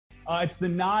It's the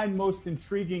 9 most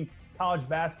intriguing college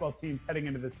basketball teams heading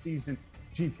into the season,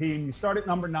 GP, and you start at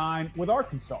number 9 with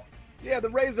Arkansas. Yeah, the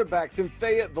Razorbacks in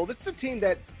Fayetteville. This is a team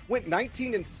that went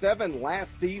 19-7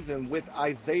 last season with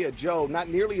Isaiah Joe, not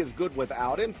nearly as good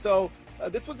without him. So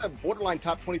this was a borderline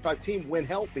top 25 team when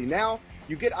healthy. Now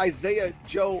you get Isaiah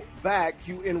Joe back,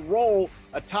 you enroll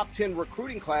a top 10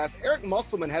 recruiting class. Eric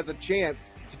Musselman has a chance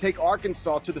to take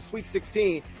Arkansas to the Sweet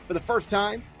 16 for the first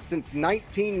time since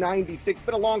 1996.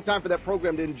 Been a long time for that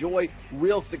program to enjoy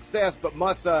real success, but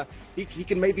he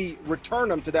can maybe return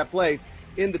them to that place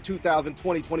in the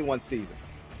 2020-21 season.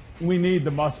 We need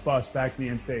the Must Bus back in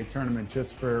the NCAA tournament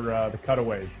just for the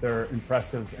cutaways. They're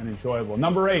impressive and enjoyable.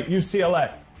 Number 8,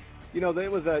 UCLA. You know,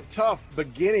 there was a tough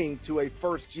beginning to a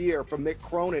first year for Mick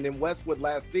Cronin in Westwood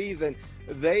last season.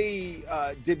 They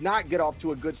did not get off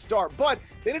to a good start, but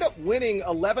they ended up winning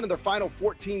 11 of their final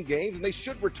 14 games, and they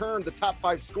should return the top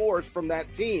 5 scorers from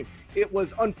that team. It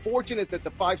was unfortunate that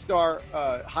the 5-star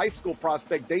high school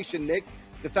prospect, Dacian Nix,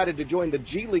 decided to join the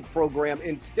G League program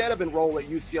instead of enroll at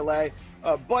UCLA,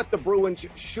 but the Bruins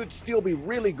should still be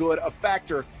really good, a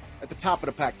factor at the top of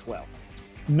the Pac-12.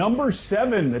 Number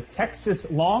 7, the Texas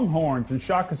Longhorns and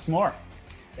Shaka Smart.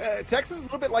 Texas is a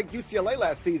little bit like UCLA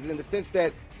last season in the sense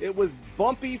that it was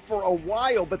bumpy for a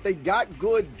while, but they got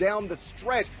good down the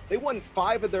stretch. They won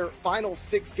 5 of their final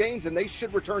 6 games, and they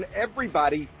should return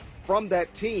everybody from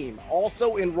that team.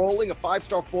 Also enrolling a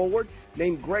 5-star forward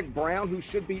named Greg Brown, who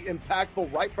should be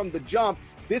impactful right from the jump.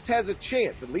 This has a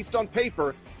chance, at least on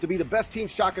paper, to be the best team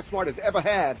Shaka Smart has ever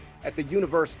had at the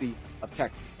University of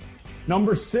Texas.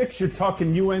 Number 6, you're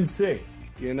talking UNC.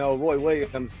 You know, Roy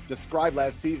Williams described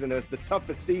last season as the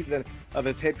toughest season of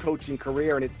his head coaching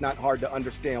career, and it's not hard to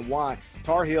understand why.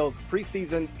 Tar Heels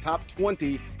preseason top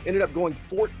 20 ended up going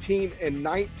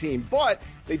 14-19, but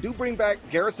they do bring back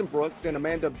Garrison Brooks and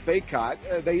Amanda Baycott.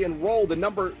 They enrolled the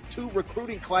number 2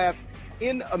 recruiting class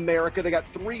in America. They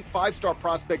got 3 5-star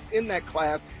prospects in that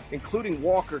class, including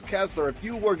Walker Kessler. If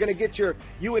you were going to get your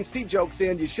UNC jokes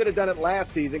in, you should have done it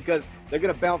last season because they're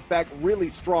going to bounce back really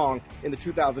strong in the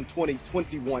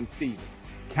 2020-21 season.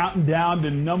 Counting down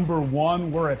to number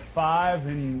 1, we're at 5,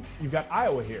 and you've got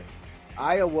Iowa here.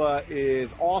 Iowa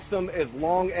is awesome as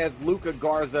long as Luka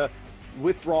Garza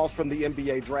withdraws from the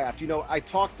NBA draft. You know, I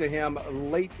talked to him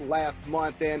late last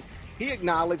month, and he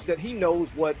acknowledged that he knows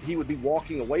what he would be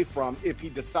walking away from if he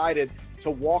decided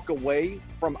to walk away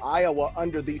from Iowa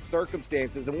under these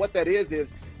circumstances. And what that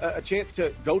is a chance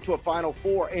to go to a Final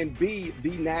Four and be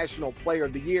the National Player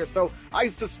of the Year. So I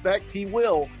suspect he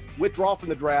will withdraw from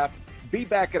the draft, be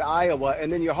back at Iowa,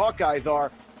 and then your Hawkeyes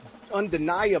are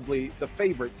undeniably the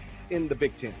favorites in the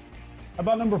Big Ten. How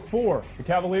about number 4, the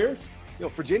Cavaliers? You know,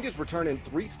 Virginia's returning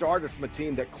 3 starters from a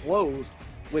team that closed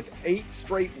with 8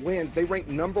 straight wins. They rank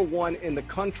number 1 in the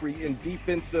country in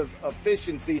defensive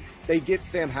efficiency. They get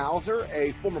Sam Hauser,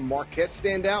 a former Marquette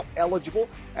standout, eligible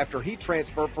after he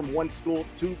transferred from one school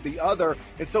to the other.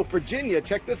 And so Virginia,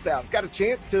 check this out, it's got a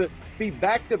chance to be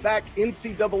back-to-back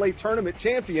NCAA tournament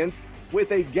champions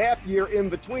with a gap year in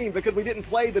between because we didn't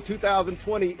play the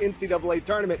 2020 NCAA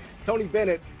tournament. Tony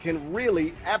Bennett can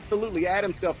really absolutely add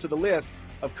himself to the list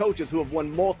of coaches who have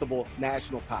won multiple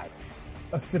national titles.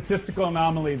 A statistical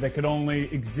anomaly that could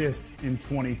only exist in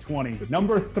 2020.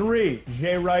 Number 3,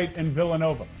 Jay Wright and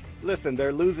Villanova. Listen,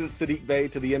 they're losing Sadiq Bey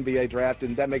to the NBA draft,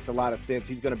 and that makes a lot of sense.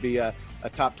 He's going to be a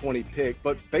top 20 pick.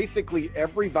 But basically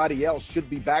everybody else should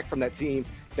be back from that team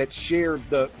that shared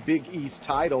the Big East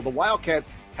title. The Wildcats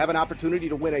have an opportunity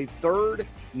to win a 3rd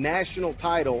national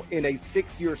title in a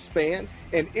 6-year span.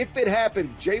 And if it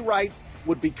happens, Jay Wright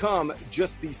would become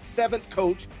just the 7th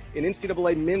coach in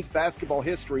NCAA men's basketball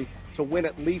history to win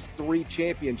at least 3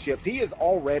 championships. He has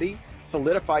already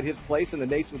solidified his place in the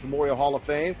Naismith Memorial Hall of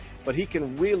Fame, but he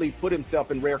can really put himself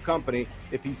in rare company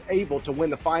if he's able to win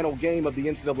the final game of the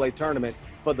NCAA tournament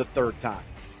for the 3rd time.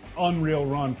 Unreal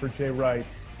run for Jay Wright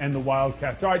and the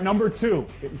Wildcats. All right, number 2,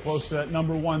 getting close to that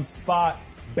number 1 spot.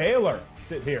 Baylor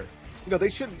sit here. You know, they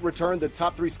should return the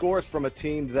top 3 scorers from a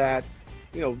team that,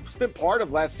 you know, spent part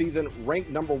of last season ranked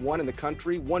number 1 in the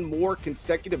country, won more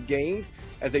consecutive games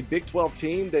as a Big 12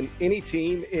 team than any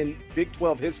team in Big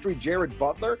 12 history. Jared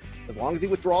Butler, as long as he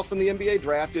withdraws from the NBA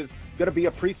draft, is going to be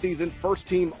a preseason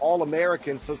first-team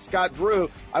All-American. So Scott Drew,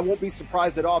 I won't be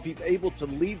surprised at all if he's able to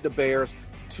lead the Bears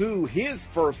to his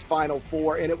first Final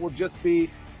Four, and it will just be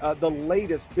the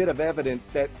latest bit of evidence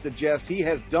that suggests he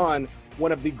has done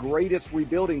one of the greatest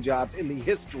rebuilding jobs in the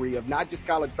history of not just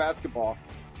college basketball,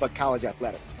 but college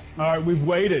athletics. All right, we've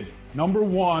waited. Number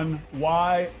 1,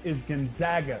 why is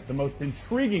Gonzaga the most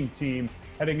intriguing team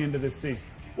heading into this season?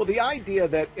 Well, the idea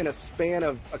that in a span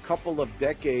of a couple of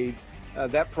decades,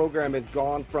 That program has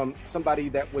gone from somebody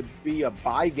that would be a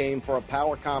buy game for a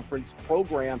power conference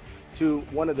program to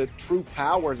one of the true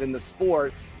powers in the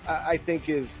sport. I think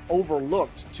is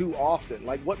overlooked too often.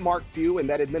 Like what Mark Few and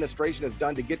that administration has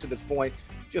done to get to this point,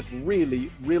 just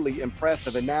really, really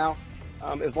impressive. And now,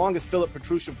 as long as Philip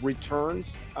Petrusev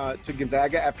returns to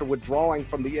Gonzaga after withdrawing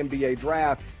from the NBA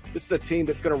draft, this is a team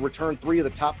that's going to return 3 of the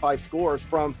top 5 scorers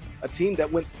from a team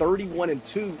that went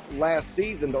 31-2 last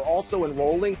season. They're also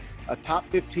enrolling a top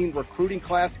 15 recruiting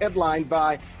class headlined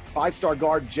by 5-star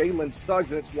guard Jalen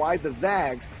Suggs, and it's why the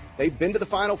Zags, they've been to the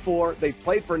Final Four. They've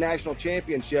played for a national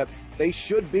championship. They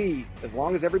should be, as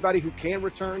long as everybody who can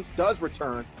returns does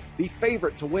return, the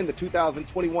favorite to win the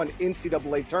 2021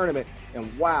 NCAA tournament.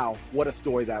 And wow, what a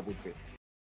story that would be.